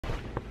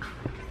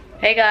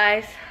Hey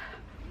guys,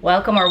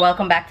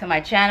 welcome back to my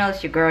channel.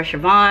 It's your girl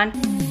Shervon.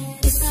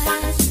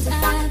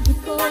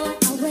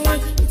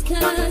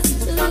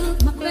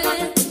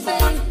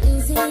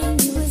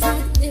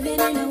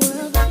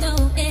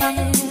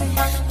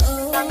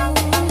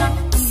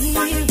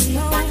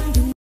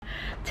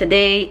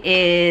 Today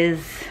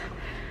is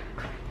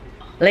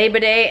Labor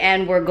Day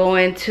and we're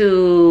going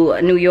to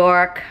New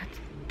York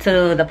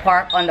to the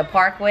park on the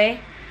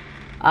Parkway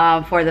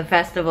for the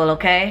festival,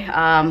 okay?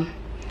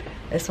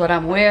 That's what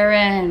I'm wearing.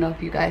 I don't know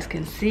if you guys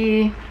can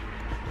see.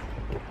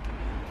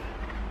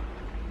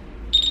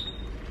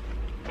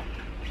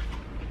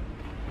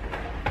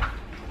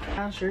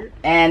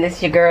 And this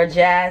is your girl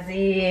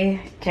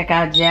Jazzy. Check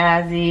out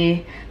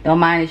Jazzy. Don't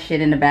mind the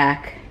shit in the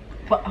back.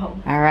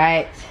 All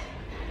right.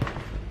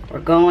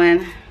 We're going.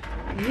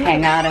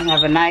 Hang out and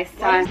have a nice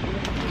time.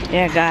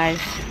 Yeah,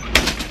 guys.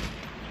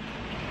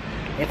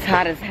 It's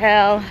hot as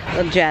hell.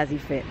 Look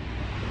Jazzy fit.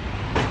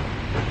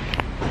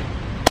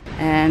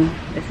 And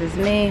this is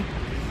me.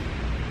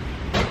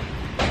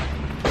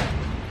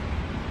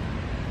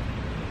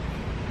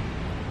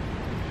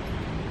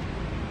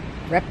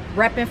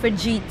 Repping for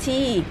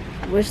GT.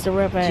 Where's the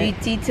rep at?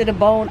 GT to the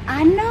bone.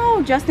 I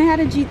know. Justin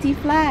had a GT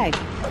flag.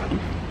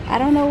 I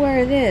don't know where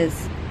it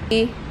is.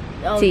 Big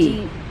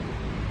GD.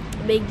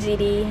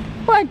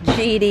 What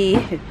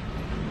GD?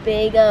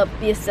 Big up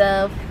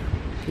yourself.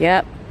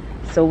 Yep.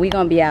 So we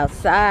gonna be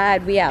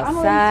outside. We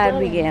outside.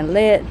 We getting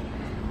lit.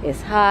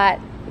 It's hot.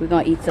 We're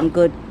gonna eat some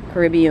good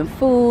Caribbean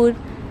food,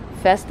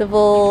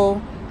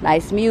 festival,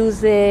 nice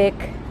music.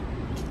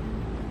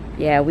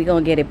 Yeah, we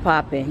gonna get it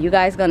popping. You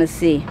guys gonna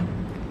see.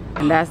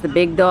 And that's the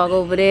big dog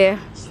over there.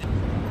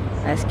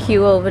 That's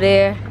Q over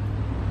there.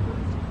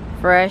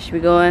 Fresh, we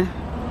going.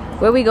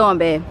 Where we going,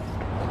 babe?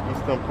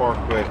 Eastern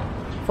Parkway.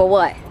 For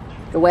what?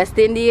 The West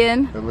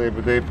Indian? The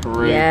Labor Day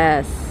Parade.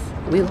 Yes.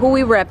 Who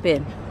we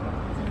repping?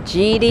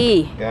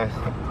 GD. Yes.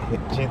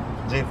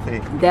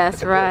 GT.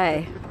 That's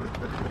right.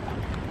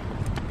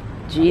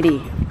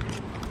 GD.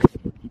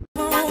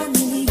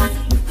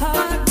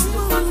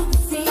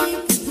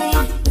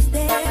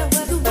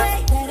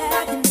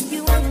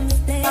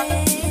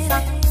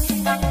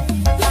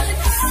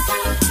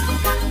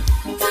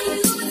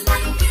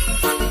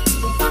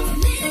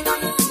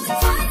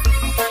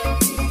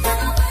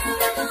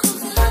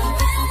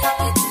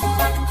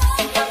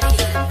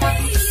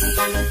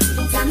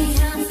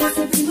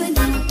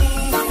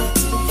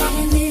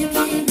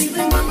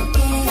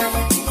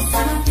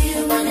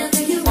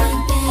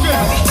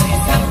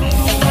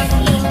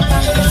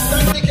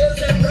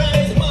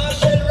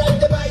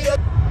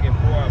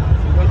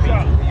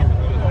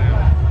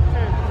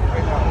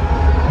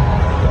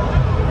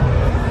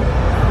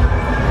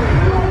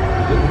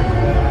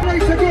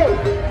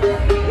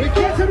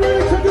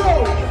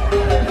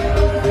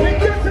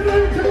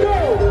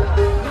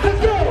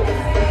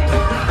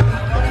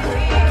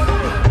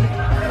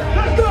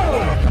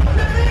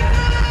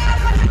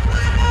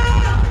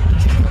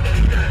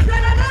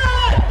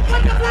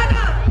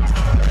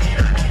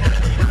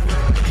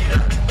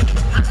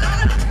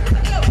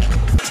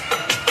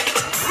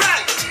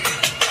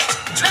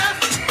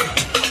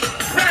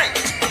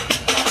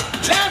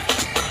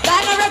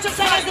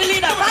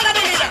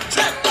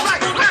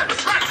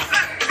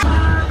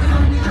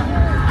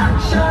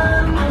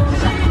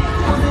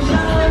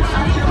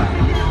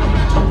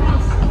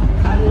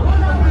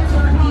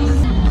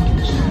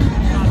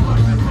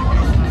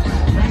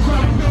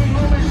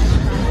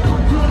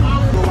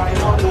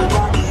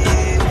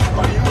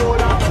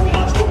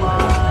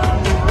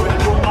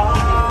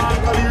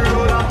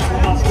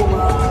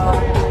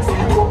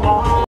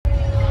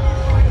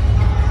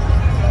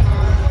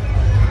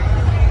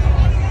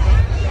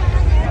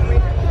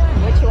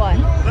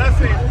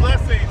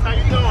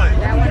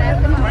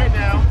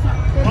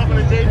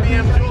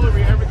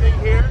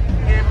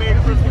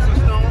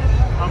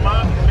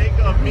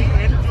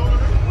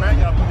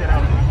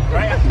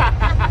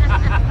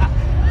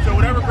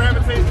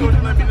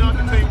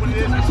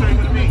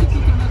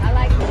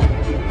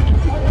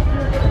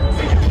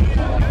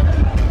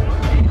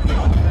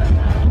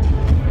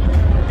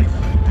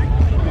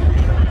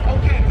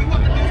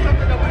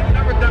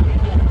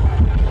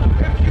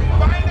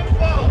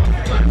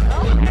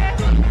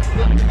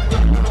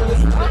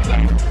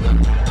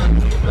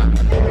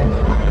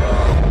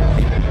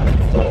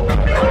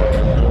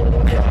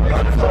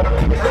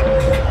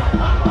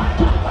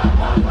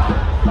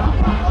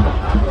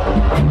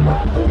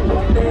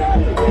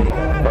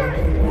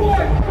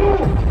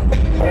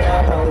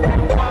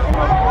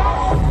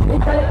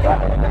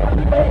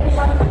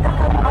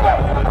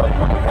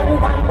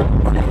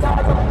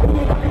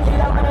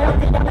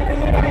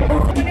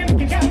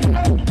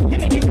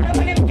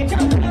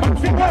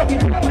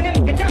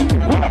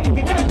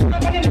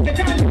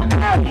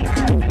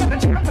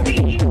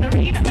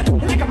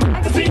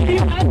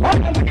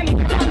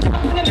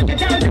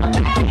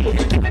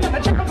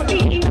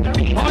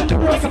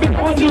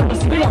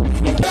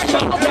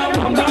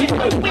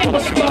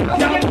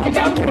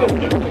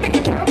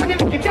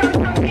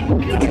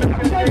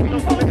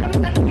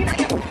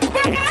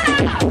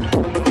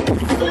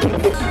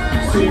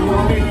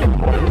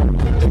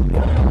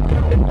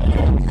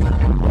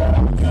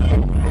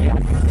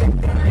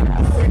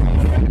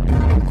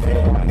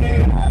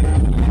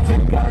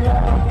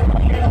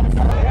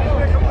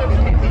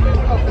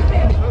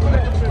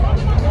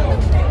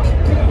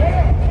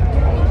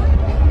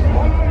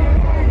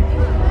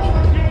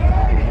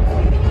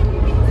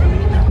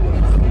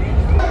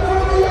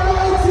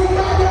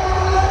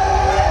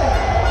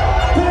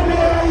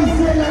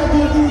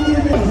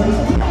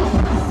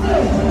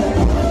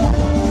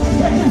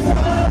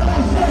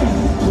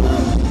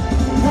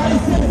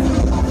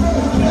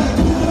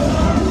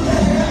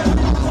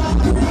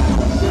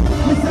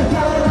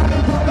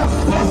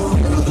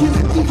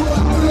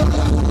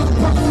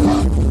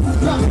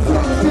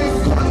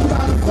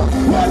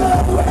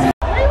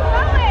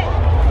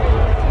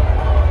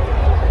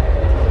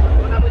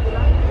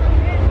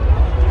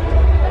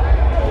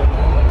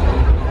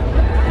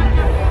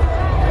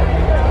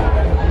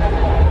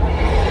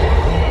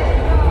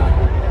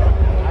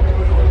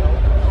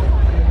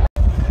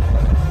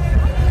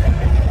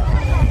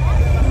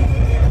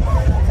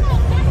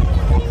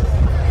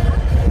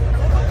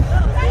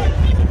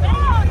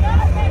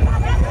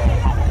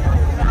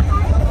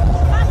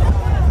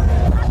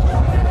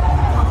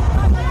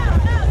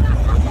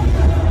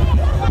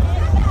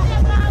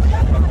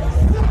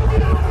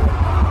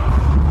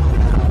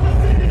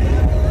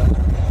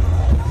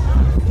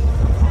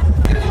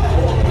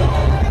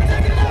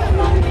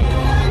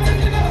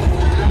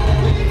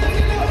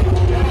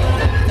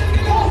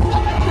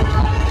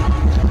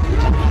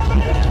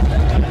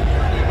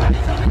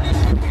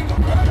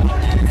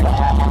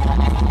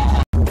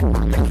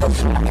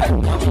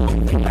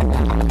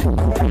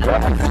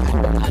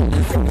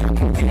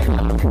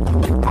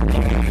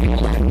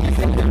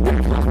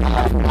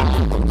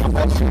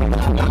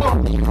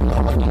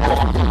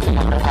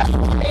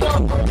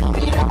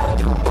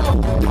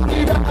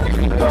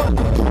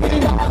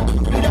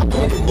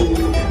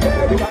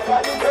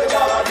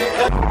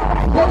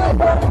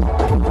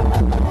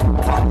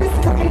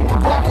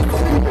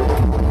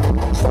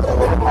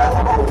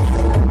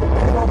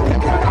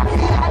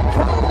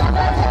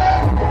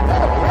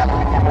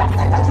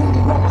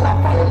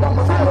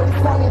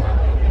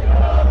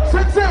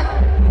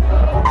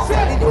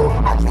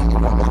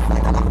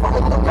 Bye.